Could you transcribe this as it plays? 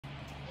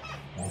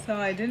So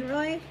I didn't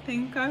really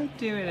think I'd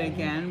do it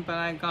again, but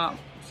I got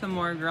some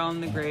more Girl in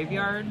the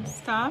Graveyard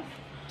stuff.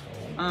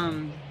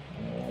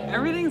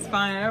 Everything's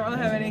fine. I don't really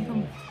have any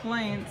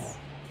complaints.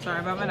 Sorry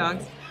about my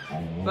dogs.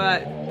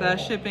 But the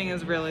shipping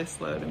is really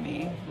slow to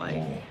me,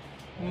 like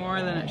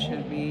more than it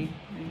should be.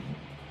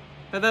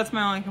 But that's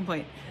my only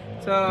complaint.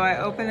 So I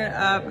open it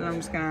up and I'm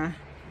just gonna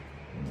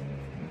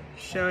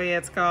show you.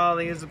 It's got all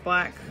these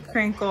black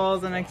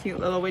crinkles and a cute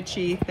little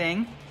witchy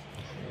thing.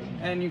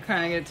 And you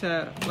kind of get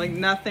to, like,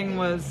 nothing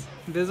was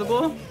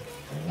visible.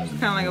 It's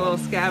kind of like a little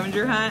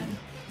scavenger hunt.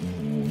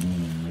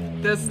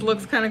 This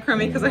looks kind of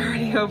crummy because I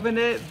already opened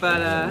it,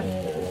 but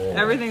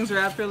everything's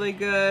wrapped really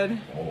good.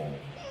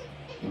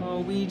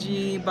 Little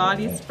Ouija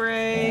body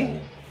spray.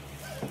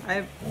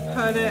 I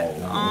put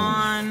it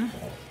on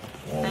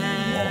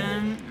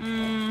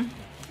and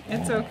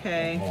it's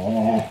okay.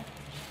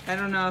 I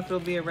don't know if it'll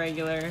be a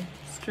regular.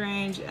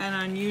 Strange and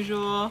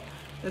unusual.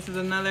 This is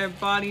another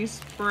body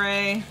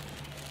spray.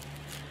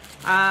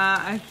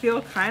 I feel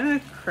kind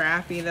of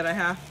crappy that I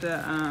have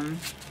to,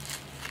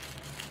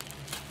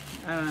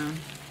 I don't know,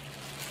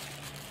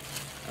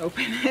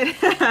 open it.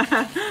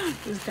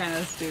 It's kind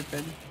of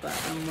stupid, but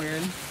I'm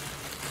weird.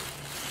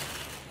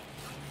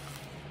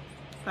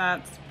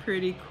 That's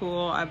pretty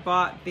cool. I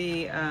bought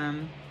the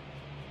I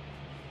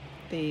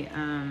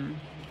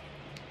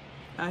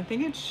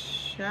think it's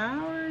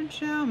shower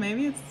gel,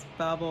 maybe it's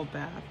bubble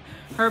bath.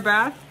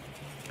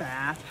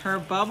 Her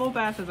bubble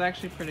bath is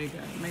actually pretty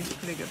good. It makes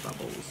pretty good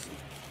bubbles.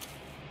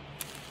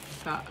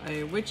 Got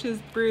a witch's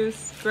brew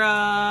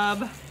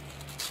scrub.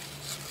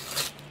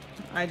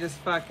 I just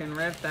fucking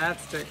ripped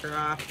that sticker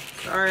off.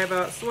 Sorry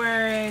about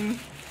swearing.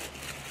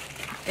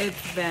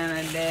 It's been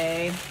a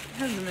day. It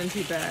hasn't been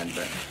too bad,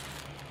 but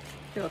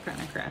I feel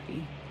kind of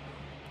crappy.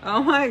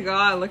 Oh my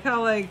god, look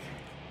how like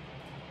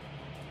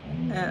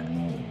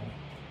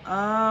oh,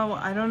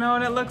 I don't know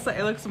what it looks like.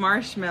 It looks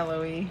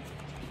marshmallowy.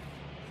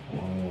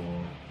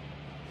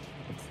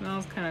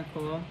 Smells kind of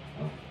cool.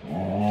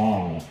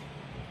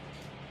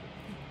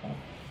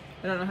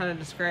 I don't know how to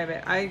describe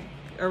it. I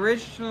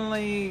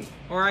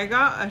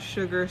got a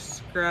sugar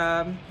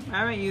scrub. I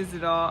haven't used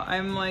it all.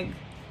 I'm like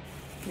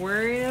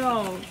worried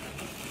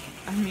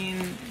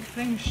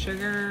putting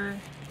sugar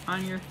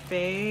on your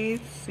face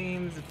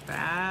seems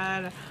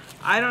bad.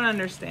 I don't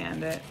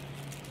understand it.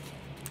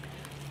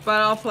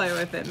 But I'll play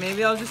with it.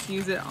 Maybe I'll just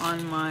use it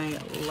on my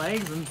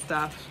legs and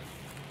stuff.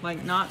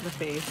 Like not the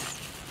face.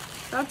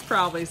 That's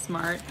probably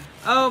smart.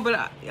 Oh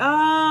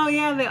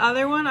yeah, the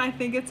other one, I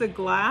think it's a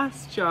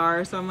glass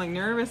jar, so I'm like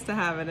nervous to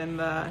have it in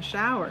the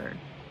shower.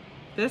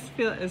 This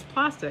is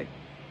plastic.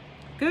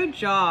 Good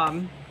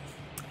job.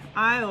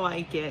 I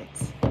like it.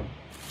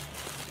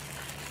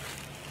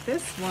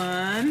 This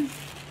one,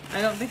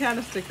 I don't think it had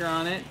a sticker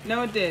on it.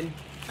 No, it did.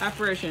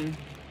 Apparition.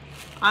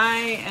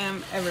 I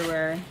am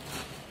everywhere.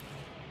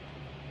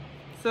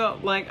 So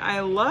like I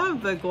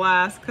love the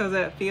glass because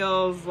it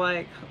feels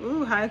like,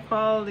 ooh, high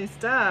quality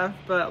stuff,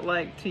 but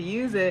like to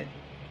use it,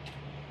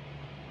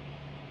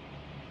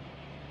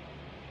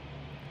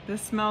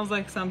 this smells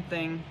like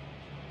something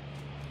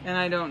and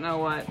I don't know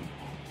what.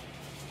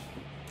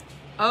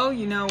 Oh,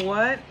 you know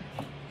what?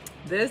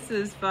 This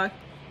is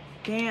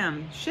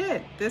damn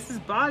shit. This is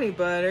body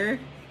butter.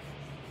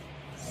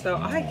 So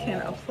I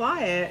can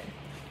apply it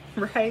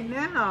right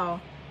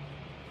now.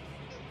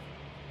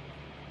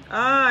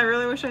 Ah, I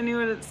really wish I knew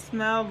what it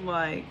smelled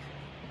like.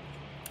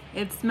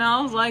 It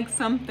smells like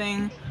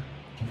something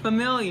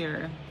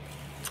familiar,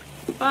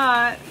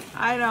 but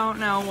I don't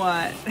know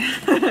what.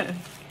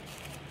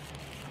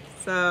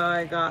 So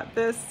I got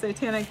this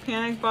Satanic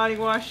Panic body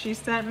wash. She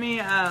sent me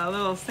a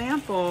little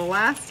sample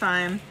last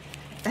time,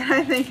 and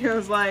I think it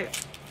was like,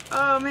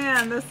 oh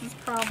man, this is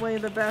probably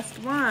the best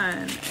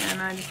one.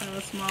 And I just have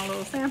a small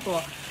little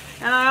sample.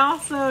 And I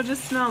also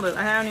just smelled it.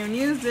 I haven't even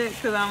used it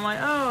because I'm like,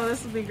 oh,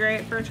 this would be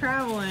great for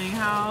traveling.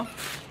 How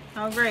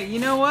great. You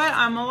know what?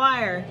 I'm a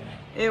liar.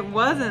 It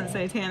wasn't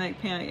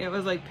Satanic Panic. It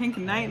was like Pink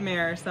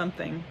Nightmare or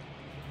something.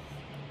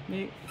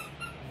 Maybe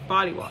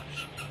body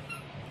wash.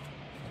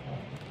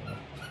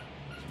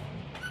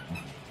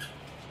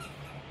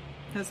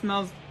 It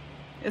smells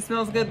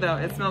good though.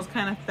 It smells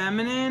kind of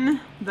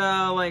feminine.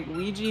 The like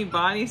Ouija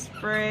body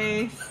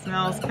spray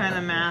smells kind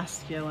of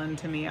masculine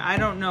to me. I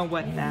don't know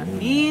what that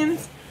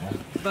means,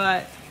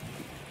 but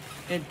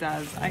it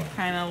does. I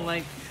kind of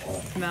like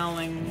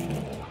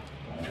smelling,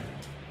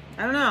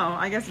 I don't know.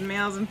 I guess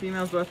males and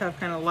females both have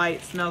kind of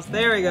light smells.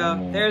 There we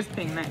go. There's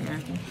Pink Nightmare.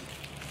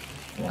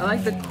 I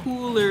like the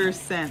cooler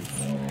scents.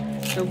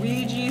 The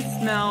Ouija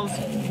smells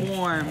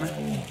warm.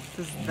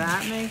 Does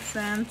that make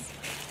sense?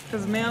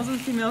 Because males and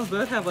females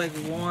both have like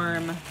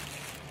warm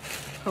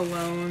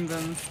colognes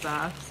and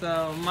stuff.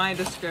 So my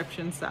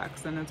description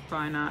sucks and it's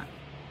probably not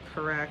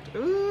correct.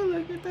 Ooh,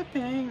 look at the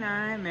Pink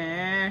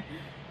Nightmare.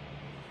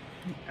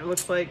 It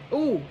looks like,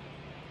 ooh.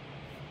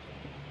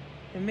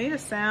 It made a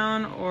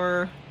sound,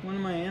 or one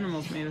of my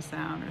animals made a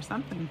sound or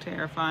something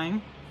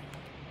terrifying.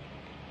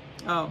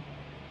 Oh,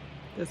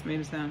 this made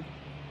a sound.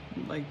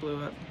 It like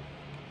blew up.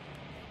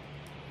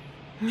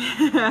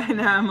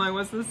 And I'm like,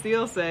 what's the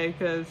seal say?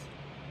 Because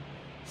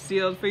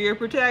sealed for your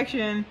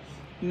protection.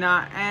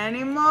 Not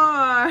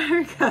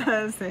anymore,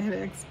 because it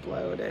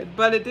exploded.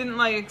 But it didn't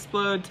like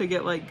explode to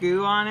get like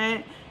goo on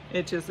it.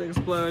 It just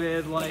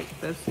exploded like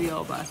the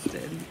seal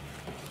busted.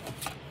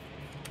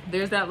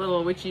 There's that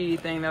little witchy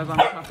thing that was on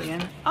the top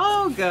again.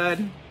 Oh,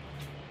 good.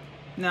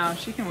 No,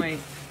 she can wait.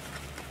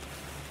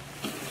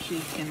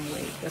 She can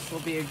wait. This will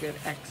be a good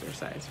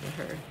exercise for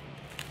her.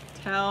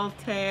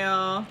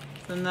 Telltale.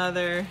 It's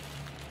another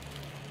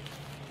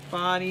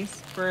body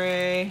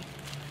spray.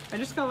 I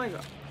just got like,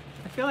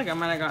 I feel like I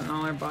might have gotten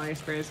all our body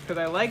sprays because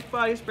I like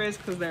body sprays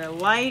because they're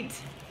light.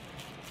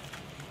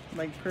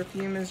 Like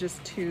perfume is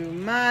just too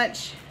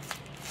much.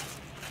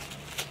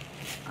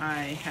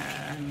 I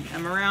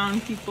am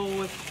around people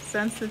with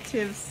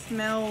sensitive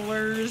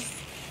smellers.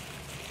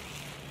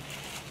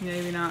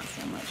 Maybe not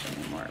so much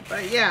anymore,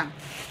 but yeah.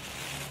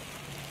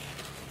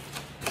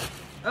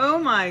 Oh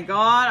my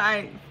God,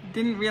 I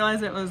didn't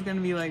realize it was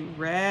gonna be like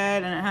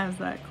red and it has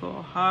that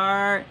cool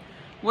heart,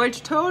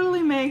 which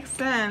totally makes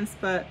sense,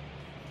 but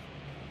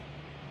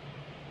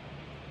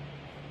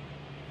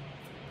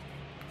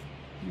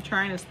I'm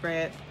trying to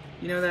spray it.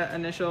 You know that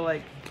initial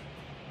like,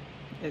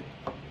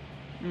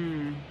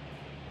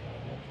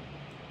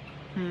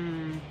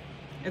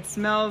 it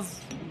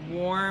smells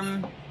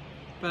warm,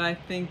 but I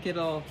think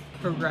it'll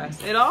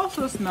progress. It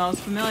also smells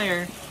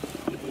familiar.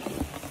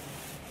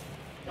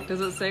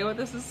 Does it say what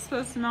this is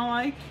supposed to smell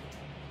like?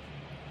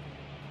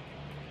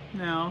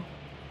 No.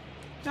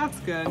 That's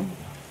good.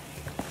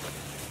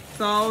 It's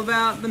all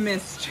about the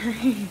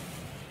mystery.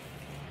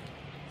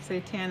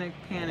 Satanic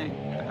Panic.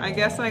 I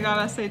guess I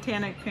got a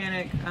Satanic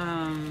Panic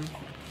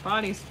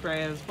body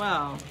spray as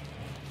well.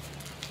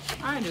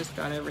 I just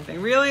got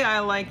everything. Really, I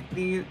like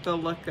the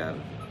look of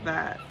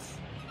that.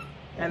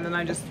 And then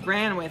I just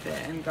ran with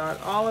it and got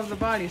all of the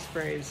body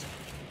sprays.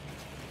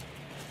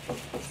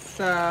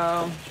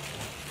 So,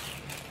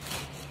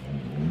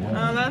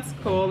 oh, that's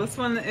cool. This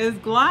one is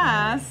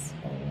glass.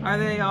 Are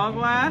they all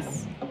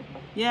glass?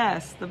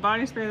 Yes, the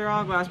body sprays are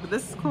all glass, but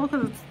this is cool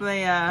because it's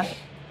the,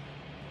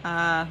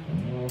 I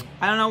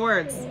don't know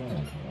words.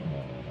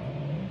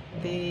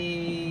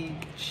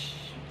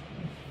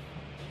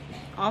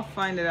 I'll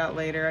find it out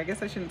later. I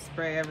guess I shouldn't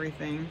spray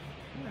everything.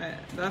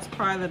 That's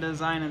probably the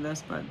design of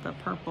this, but the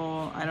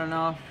purple, I don't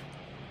know if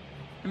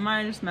it might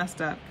have just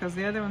messed up because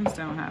the other ones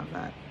don't have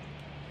that.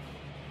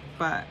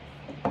 But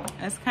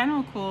it's kind of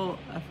a cool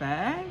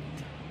effect.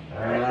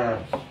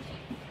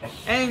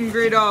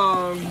 Angry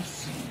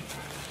dogs.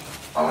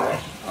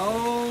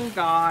 Oh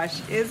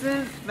gosh,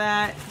 isn't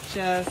that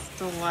just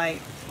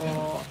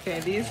delightful? Okay,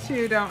 these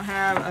two don't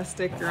have a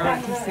sticker on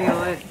it to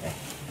seal it.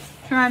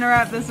 Trying to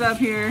wrap this up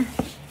here.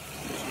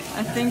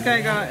 I think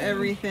I got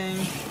everything.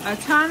 A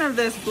ton of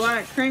this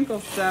black crinkle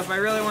stuff. I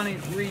really want to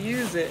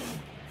reuse it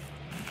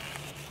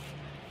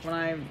when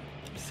I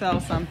sell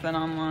something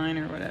online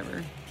or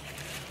whatever.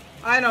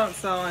 I don't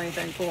sell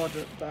anything cool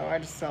though. I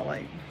just sell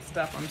like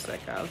stuff I'm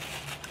sick of.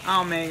 I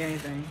don't make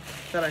anything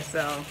that I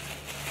sell.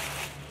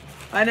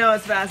 I know,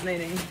 it's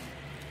fascinating.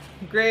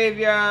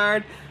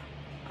 Graveyard.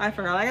 I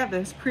forgot I got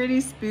this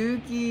pretty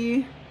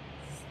spooky.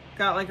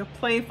 Got like a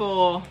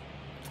playful,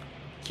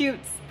 cute,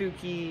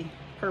 spooky,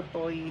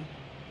 purpley.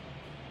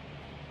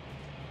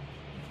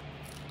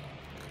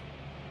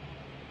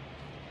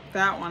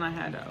 That one I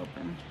had to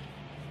open.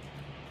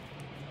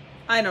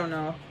 I don't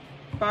know.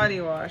 Body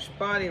wash,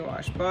 body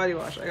wash, body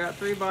wash. I got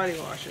 3 body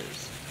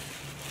washes.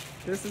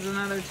 This is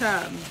another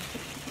tub.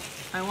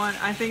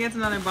 I think it's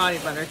another body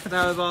butter because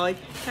I was all like,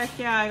 heck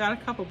yeah, I got a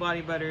couple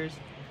body butters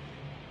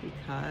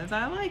because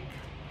I like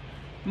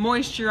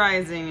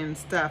moisturizing and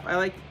stuff. I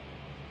like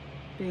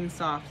being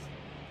soft.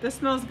 This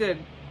smells good.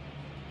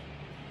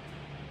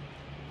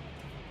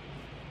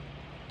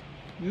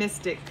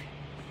 Mystic.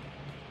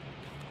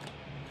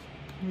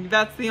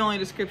 That's the only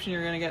description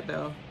you're gonna get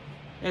though.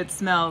 It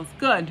smells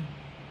good.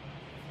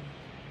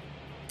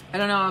 I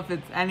don't know if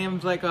it's any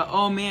of like a,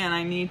 oh man,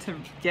 I need to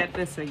get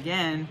this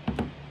again.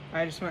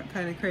 I just went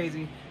kind of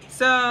crazy.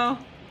 So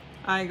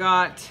I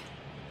got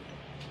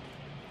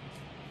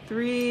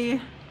 3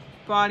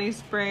 body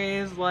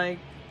sprays like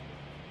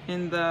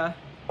in that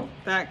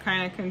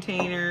kind of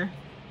container.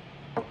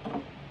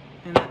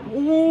 And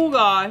oh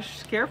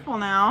gosh, careful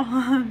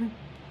now.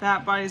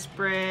 That body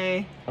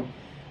spray.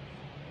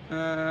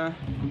 1,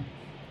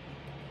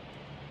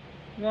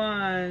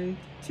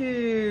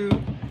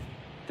 2,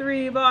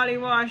 3 body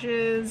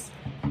washes.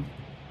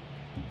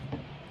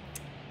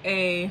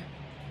 A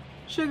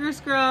sugar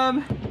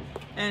scrub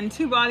and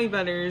 2 body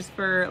butters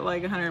for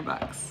like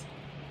 $100.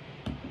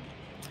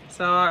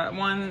 So on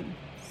one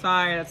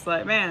side it's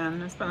like,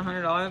 man, I spent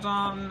 $100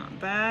 on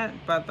that,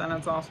 but then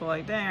it's also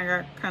like, dang, I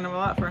got kind of a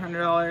lot for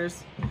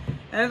 $100.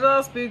 And it's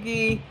all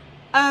spooky.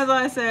 As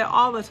I say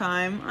all the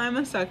time, I'm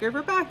a sucker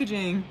for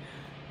packaging.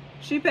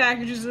 She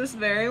packages this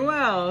very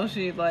well.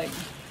 She like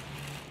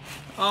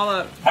all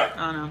up, I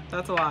don't know,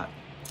 that's a lot.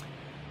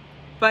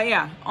 But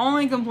yeah,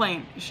 only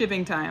complaint,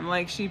 shipping time.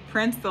 Like she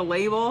prints the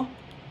label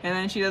and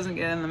then she doesn't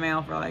get it in the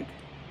mail for like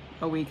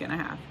a week and a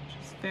half.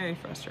 She's Very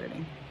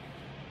frustrating.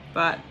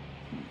 But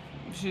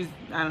she's,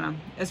 I don't know,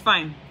 it's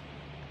fine.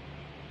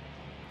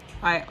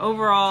 I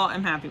overall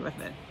am happy with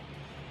it.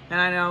 And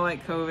I know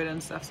like COVID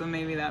and stuff, so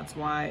maybe that's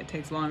why it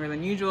takes longer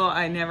than usual.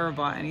 I never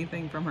bought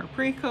anything from her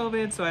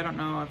pre-COVID, so I don't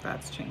know if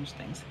that's changed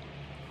things.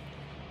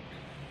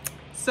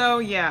 So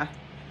yeah,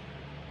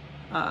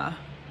 I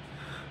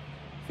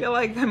feel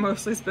like I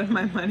mostly spend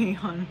my money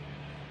on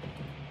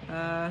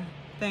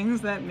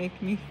things that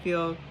make me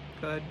feel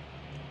good.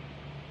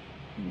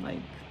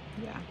 Like,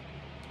 yeah.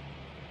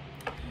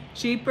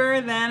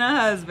 Cheaper than a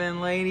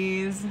husband,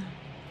 ladies.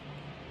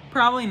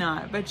 Probably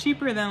not, but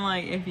cheaper than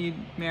like if you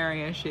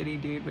marry a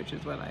shitty dude, which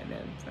is what I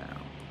did,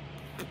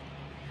 so.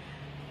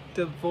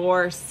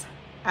 Divorce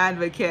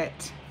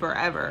advocate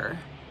forever.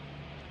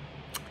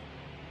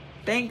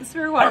 Thanks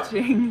for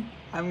watching.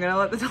 I'm gonna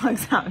let the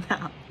dogs out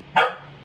now.